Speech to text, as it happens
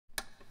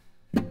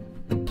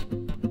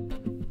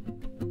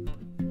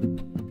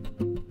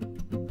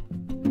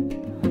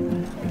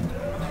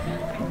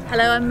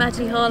Hello, I'm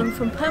Maddie Harlan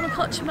from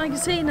Permaculture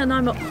magazine and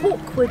I'm at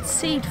Hawkwood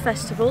Seed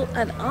Festival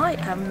and I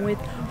am with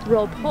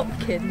Rob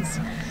Hopkins,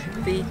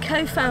 the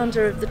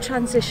co-founder of the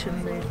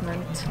Transition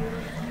Movement.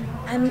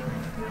 And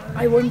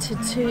I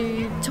wanted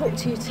to talk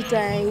to you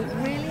today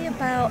really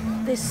about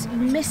this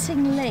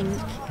missing link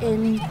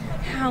in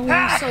how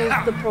we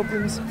solve the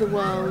problems of the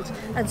world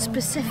and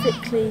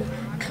specifically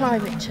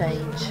climate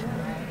change.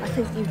 I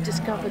think you've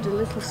discovered a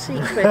little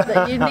secret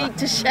that you need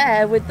to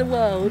share with the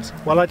world.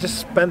 Well, I just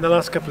spent the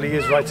last couple of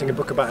years writing a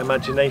book about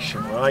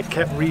imagination, where I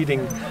kept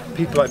reading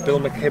people like Bill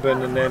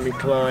McKibben and Naomi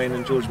Klein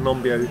and George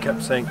Monbiot who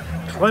kept saying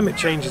climate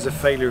change is a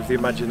failure of the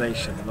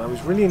imagination. And I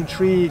was really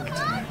intrigued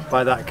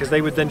by that because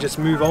they would then just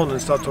move on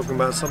and start talking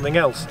about something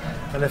else.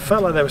 And it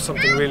felt like there was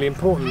something really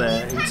important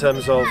there in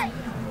terms of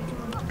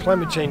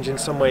climate change in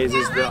some ways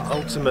is the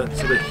ultimate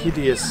sort of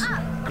hideous,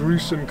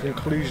 gruesome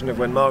conclusion of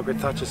when Margaret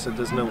Thatcher said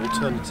there's no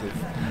alternative.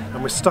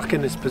 And we're stuck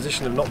in this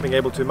position of not being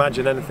able to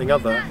imagine anything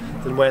other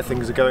than where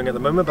things are going at the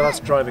moment, but that's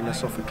driving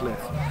us off a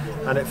cliff.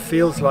 And it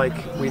feels like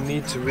we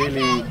need to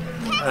really,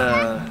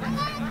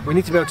 we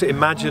need to be able to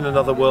imagine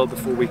another world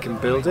before we can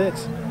build it.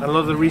 And a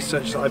lot of the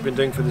research that I've been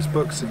doing for this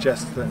book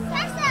suggests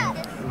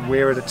that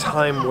we're at a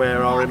time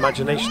where our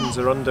imaginations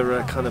are under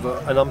a kind of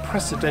an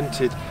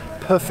unprecedented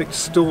perfect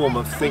storm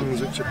of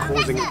things which are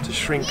causing it to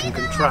shrink and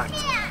contract.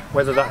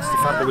 Whether that's the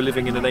fact that we're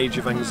living in an age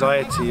of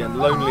anxiety and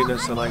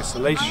loneliness and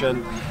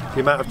isolation, the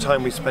amount of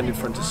time we spend in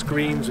front of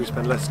screens, we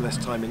spend less and less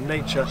time in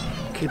nature,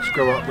 kids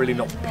grow up really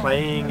not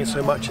playing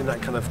so much in that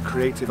kind of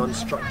creative,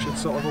 unstructured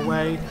sort of a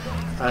way.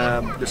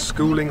 The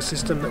schooling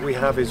system that we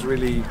have is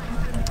really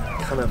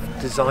kind of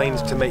designed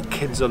to make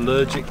kids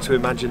allergic to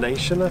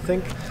imagination, I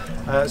think.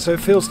 So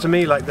it feels to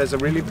me like there's a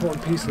really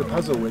important piece of the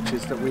puzzle, which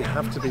is that we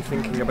have to be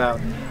thinking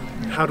about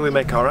how do we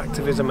make our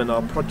activism and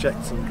our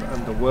projects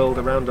and the world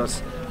around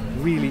us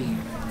really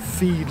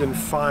feed and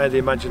fire the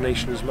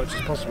imagination as much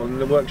as possible.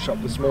 And the workshop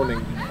this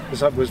morning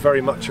was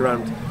very much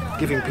around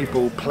giving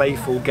people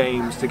playful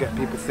games to get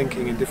people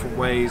thinking in different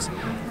ways,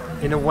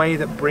 in a way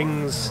that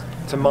brings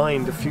to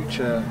mind a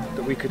future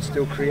that we could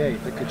still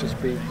create. That could just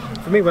be,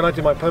 for me, when I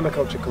did my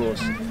permaculture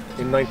course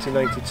in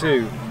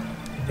 1992,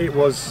 it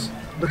was,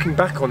 looking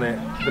back on it,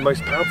 the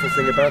most powerful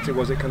thing about it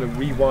was it kind of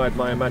rewired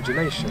my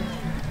imagination.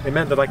 It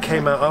meant that I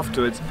came out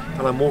afterwards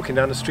and I'm walking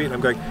down the street and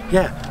I'm going,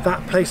 yeah,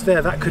 that place there,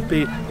 that could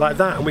be like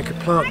that, and we could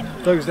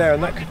plant those there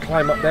and that could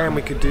climb up there and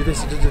we could do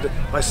this.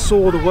 I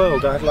saw the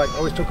world. I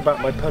always talk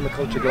about my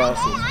permaculture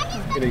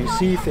glasses. You know, you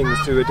see things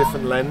through a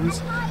different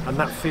lens, and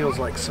that feels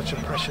like such a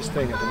precious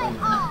thing at the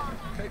moment.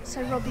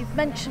 So Rob, you've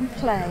mentioned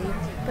play,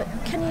 but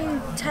can you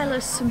tell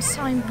us some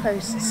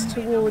signposts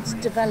towards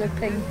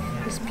developing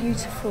this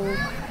beautiful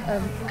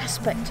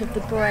aspect of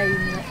the brain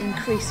that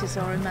increases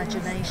our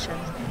imagination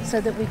so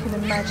that we can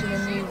imagine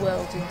a new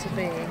world into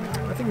being?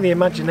 I think the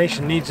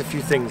imagination needs a few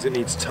things. It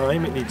needs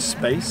time, it needs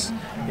space,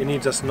 it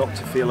needs us not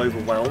to feel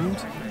overwhelmed,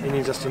 it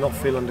needs us to not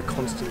feel under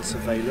constant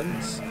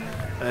surveillance.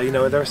 You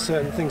know, there are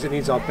certain things that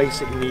needs our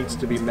basic needs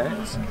to be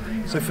met.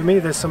 So for me,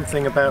 there's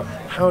something about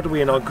how do we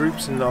in our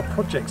groups and our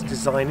projects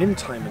design in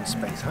time and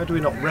space? How do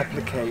we not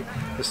replicate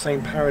the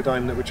same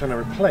paradigm that we're trying to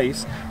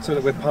replace so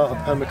that we're part of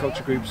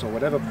permaculture groups or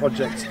whatever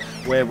projects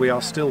where we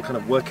are still kind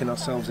of working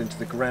ourselves into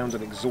the ground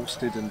and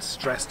exhausted and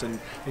stressed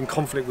and in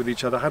conflict with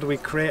each other? How do we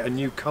create a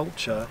new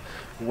culture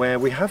where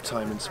we have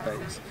time and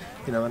space?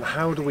 You know, and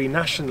how do we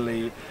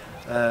nationally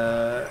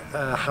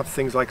have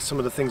things like some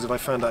of the things that I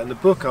found out in the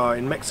book are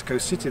in Mexico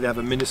City they have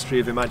a Ministry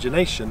of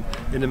Imagination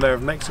in the Mayor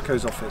of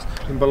Mexico's office.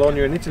 In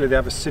Bologna in Italy they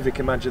have a Civic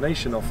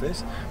Imagination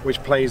office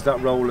which plays that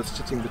role of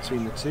sitting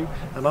between the two,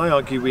 and I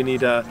argue we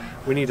need a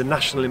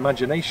National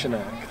Imagination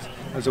Act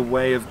as a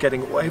way of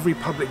getting every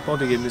public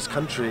body in this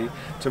country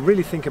to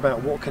really think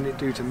about what can it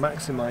do to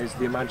maximise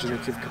the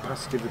imaginative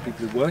capacity of the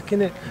people who work in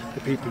it,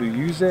 the people who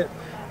use it.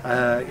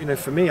 You know,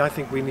 for me, I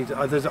think we need.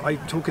 I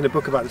talk in a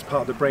book about this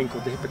part of the brain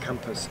called the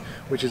hippocampus,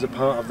 which is a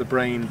part of the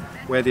brain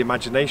where the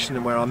imagination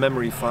and where our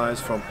memory fires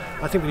from.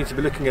 I think we need to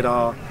be looking at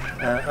our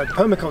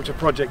permaculture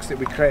projects that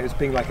we create as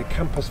being like a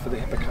campus for the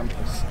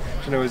hippocampus.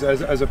 You know,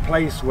 as a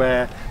place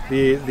where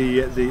the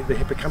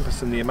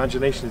hippocampus and the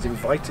imagination is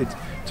invited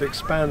to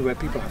expand, where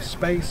people have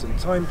space and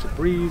time to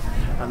breathe,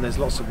 and there's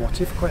lots of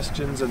what-if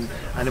questions,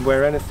 and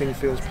where anything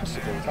feels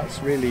possible.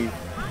 That's really.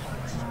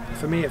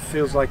 For me, it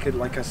feels like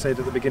I said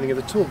at the beginning of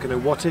the talk, you know,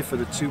 what if are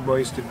the two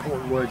most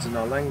important words in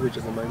our language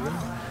at the moment,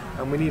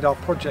 and we need our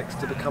projects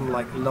to become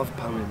like love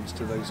poems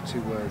to those two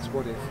words,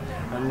 what if,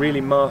 and really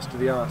master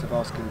the art of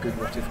asking good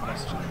what if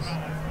questions.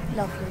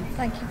 Lovely,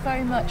 thank you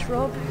very much,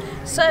 Rob.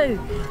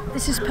 So,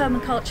 this is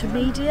Permaculture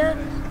Media,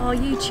 our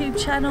YouTube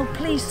channel.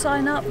 Please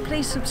sign up,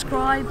 please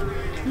subscribe.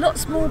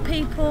 Lots more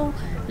people,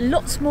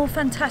 lots more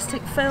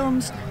fantastic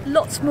films,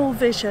 lots more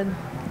vision.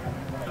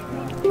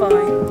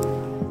 Bye.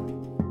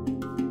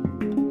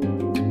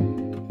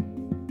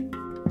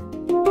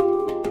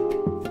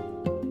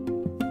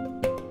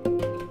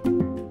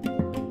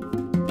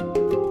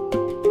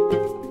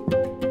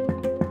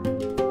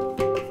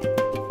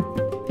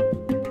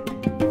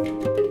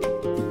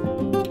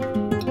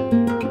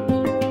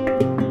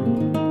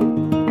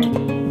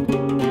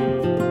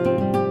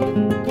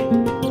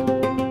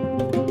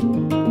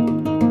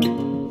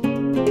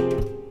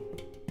 you.